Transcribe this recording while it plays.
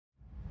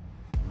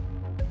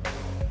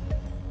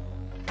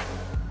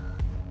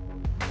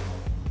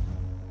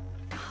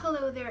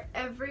Hello there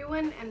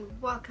everyone and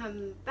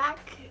welcome back.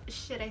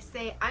 Should I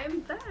say I'm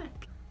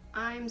back?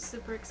 I'm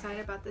super excited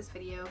about this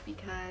video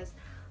because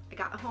I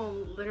got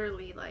home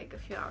literally like a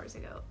few hours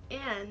ago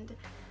and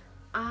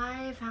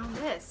I found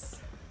this.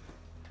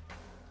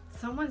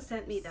 Someone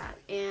sent me that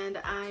and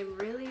I'm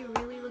really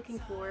looking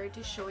forward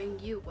to showing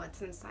you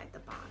what's inside the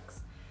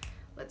box.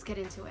 Let's get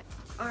into it.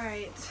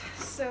 Alright,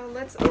 so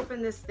let's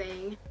open this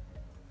thing.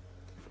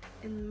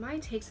 It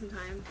might take some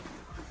time,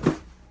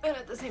 but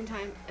at the same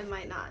time it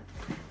might not.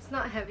 It's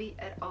not heavy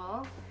at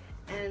all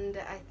and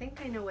I think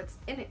I know what's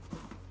in it.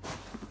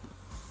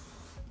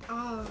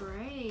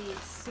 Alright,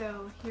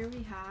 so here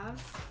we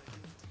have.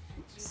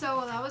 So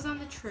while I was on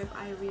the trip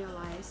I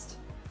realized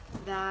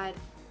that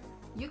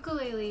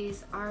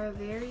ukuleles are a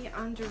very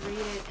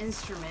underrated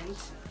instrument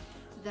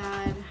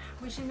that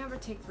we should never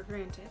take for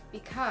granted,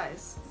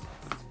 because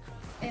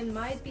it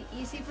might be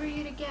easy for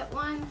you to get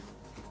one,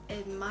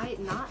 it might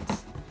not,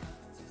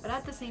 but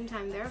at the same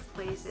time there are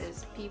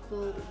places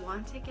people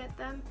want to get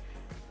them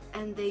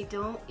and they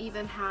don't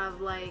even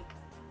have like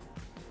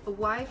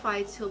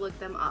Wi-Fi to look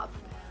them up.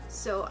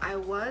 So I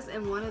was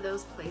in one of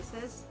those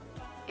places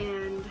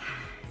and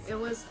it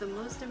was the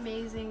most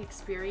amazing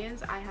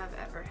experience I have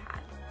ever had.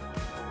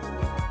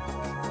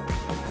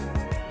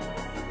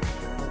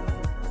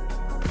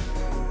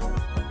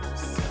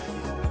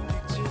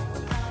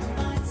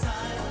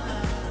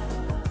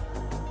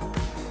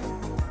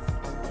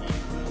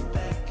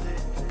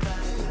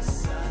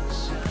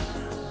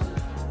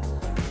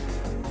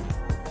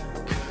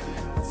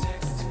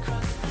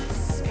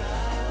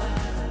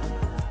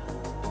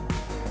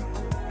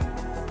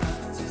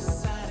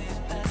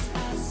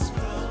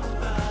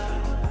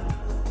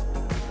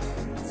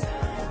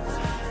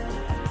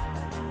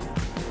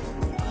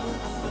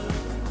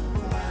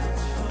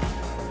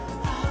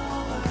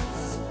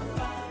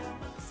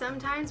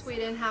 Sometimes we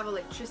didn't have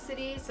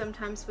electricity,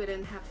 sometimes we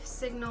didn't have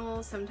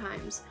signal,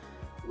 sometimes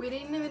we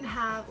didn't even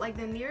have, like,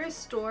 the nearest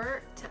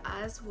store to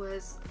us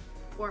was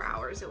 4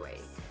 hours away.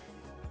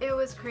 It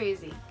was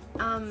crazy.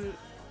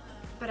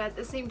 But at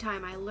the same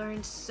time I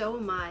learned so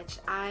much.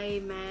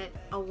 I met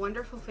a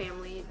wonderful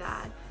family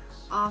that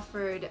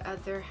offered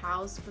their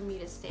house for me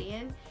to stay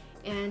in,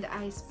 and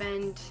I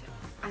spent,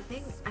 I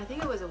think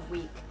it was a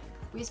week.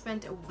 We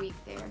spent a week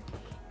there.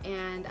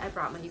 And I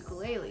brought my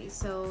ukulele,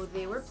 so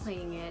they were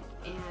playing it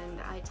and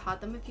I taught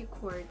them a few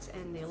chords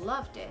and they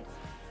loved it,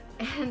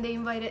 and they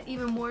invited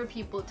even more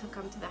people to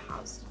come to the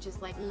house to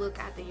just like look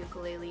at the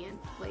ukulele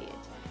and play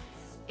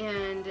it.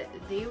 And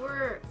they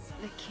were,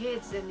 the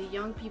kids and the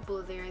young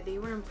people there, they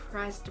were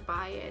impressed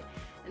by it,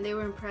 and they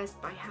were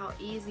impressed by how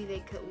easy they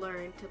could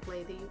learn to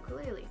play the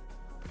ukulele.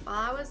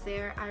 While I was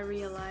there I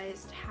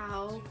realized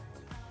how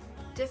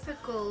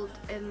difficult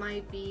it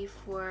might be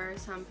for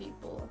some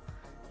people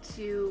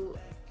to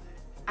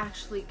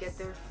actually get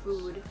their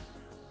food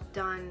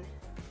done.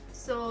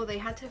 So they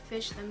had to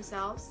fish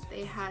themselves,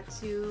 they had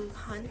to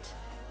hunt,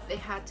 they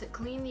had to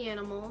clean the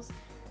animals,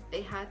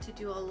 they had to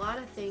do a lot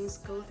of things,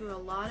 go through a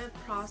lot of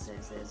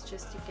processes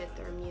just to get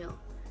their meal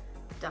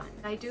done.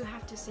 I do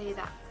have to say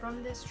that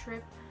from this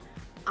trip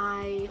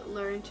I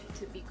learned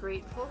to be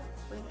grateful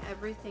with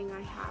everything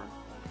I have,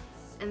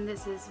 and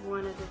this is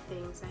one of the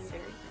things I'm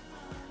very thankful.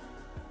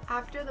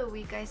 After the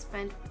week I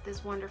spent with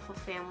this wonderful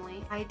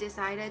family, I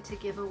decided to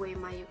give away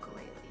my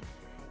ukulele.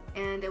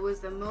 And it was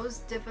the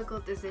most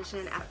difficult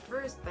decision at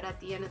first, but at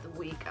the end of the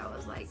week I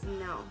was like,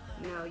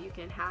 no, you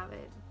can have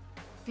it,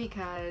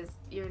 because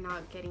you're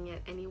not getting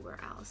it anywhere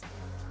else.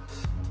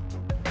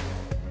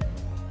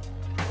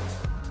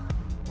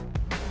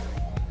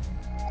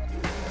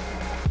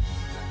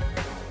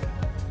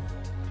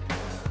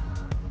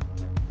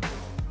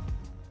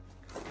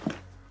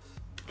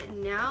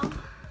 And now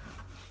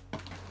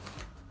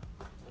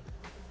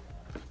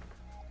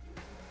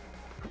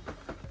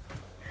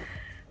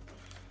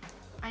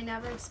I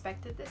never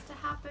expected this to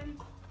happen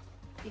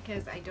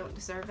because I don't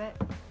deserve it,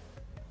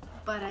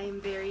 but I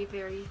am very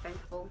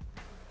thankful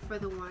for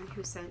the one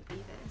who sent me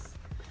this.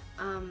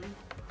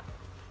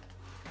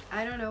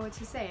 I don't know what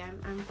to say.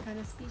 I'm kind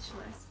of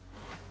speechless.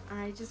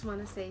 I just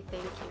want to say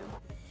thank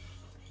you.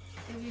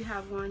 If you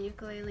have one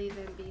ukulele,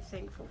 then be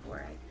thankful for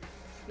it.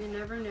 You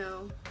never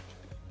know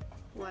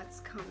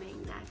what's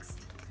coming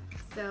next.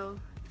 So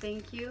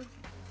thank you,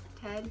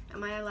 Ted.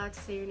 Am I allowed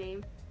to say your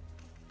name?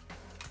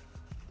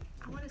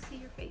 I want to see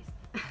your face.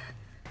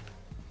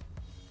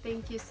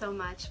 Thank you so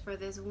much for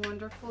this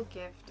wonderful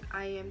gift.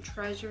 I am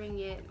treasuring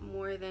it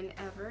more than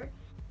ever,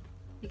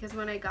 because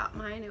when I got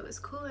mine it was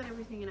cool and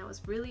everything and I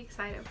was really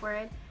excited for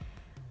it,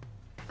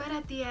 but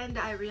at the end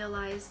I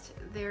realized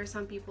there are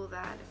some people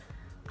that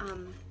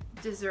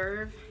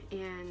deserve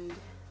and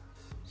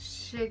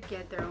should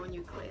get their own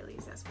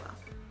ukuleles as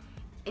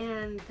well,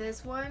 and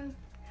this one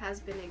has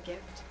been a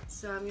gift,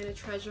 so I'm gonna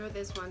treasure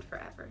this one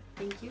forever.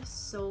 Thank you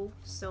so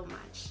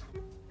much.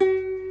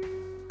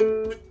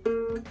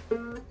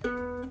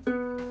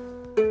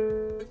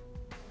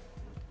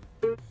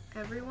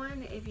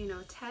 Everyone, if you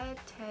know Ted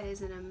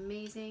is an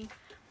amazing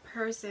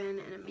person,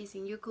 an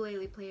amazing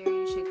ukulele player.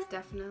 You should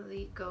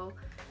definitely go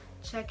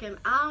check him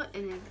out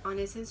and on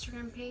his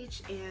Instagram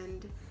page.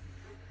 And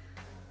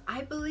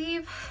I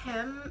believe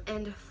him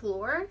and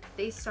Floor,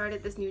 they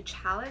started this new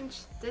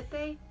challenge, did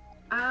they?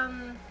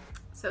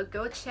 So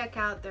go check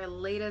out their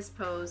latest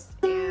post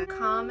and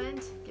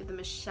comment, give them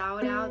a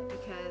shout out,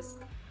 because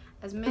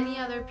as many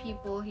other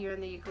people here in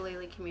the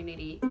ukulele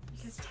community,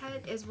 because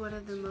Ted is one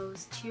of the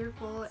most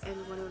cheerful and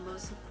one of the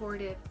most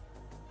supportive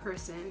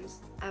persons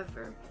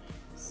ever.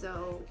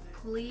 So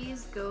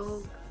please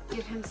go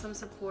give him some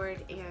support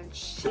and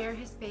share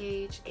his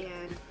page,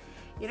 and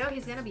you know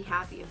he's gonna be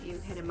happy if you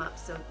hit him up,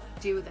 so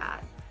do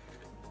that.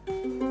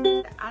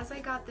 As I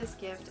got this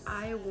gift,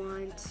 I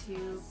want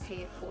to pay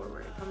it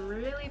forward. I'm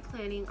really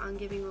planning on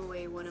giving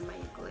away one of my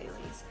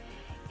ukuleles,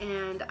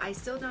 and I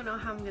still don't know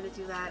how I'm gonna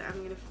do that.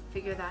 I'm gonna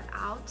figure that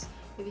out.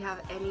 If you have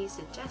any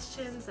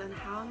suggestions on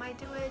how I might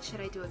do it,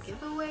 should I do a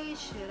giveaway?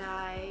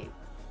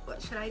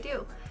 What should I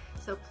do?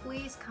 So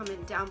please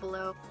comment down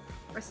below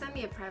or send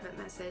me a private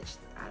message.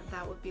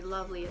 That would be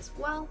lovely as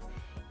well.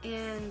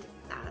 And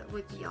that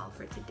would be all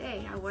for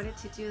today. I wanted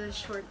to do this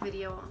short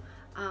video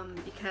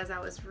because I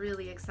was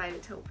really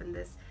excited to open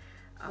this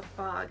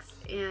box,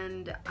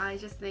 and I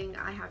just think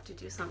I have to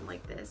do something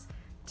like this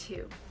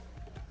too.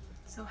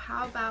 So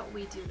how about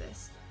we do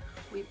this?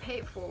 We pay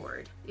it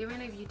forward.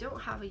 Even if you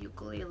don't have a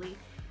ukulele,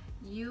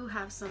 you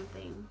have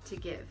something to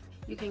give.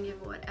 You can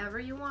give whatever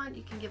you want.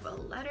 You can give a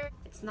letter.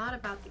 It's not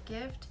about the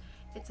gift,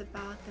 it's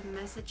about the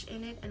message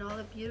in it and all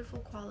the beautiful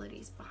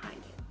qualities behind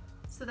it.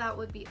 So that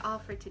would be all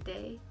for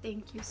today.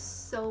 Thank you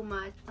so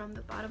much from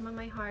the bottom of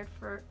my heart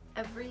for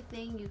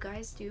everything you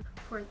guys do,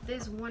 for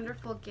this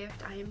wonderful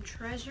gift I am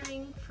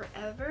treasuring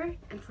forever,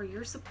 and for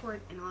your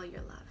support and all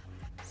your love.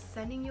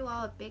 Sending you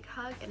all a big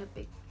hug and a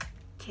big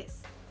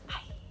kiss.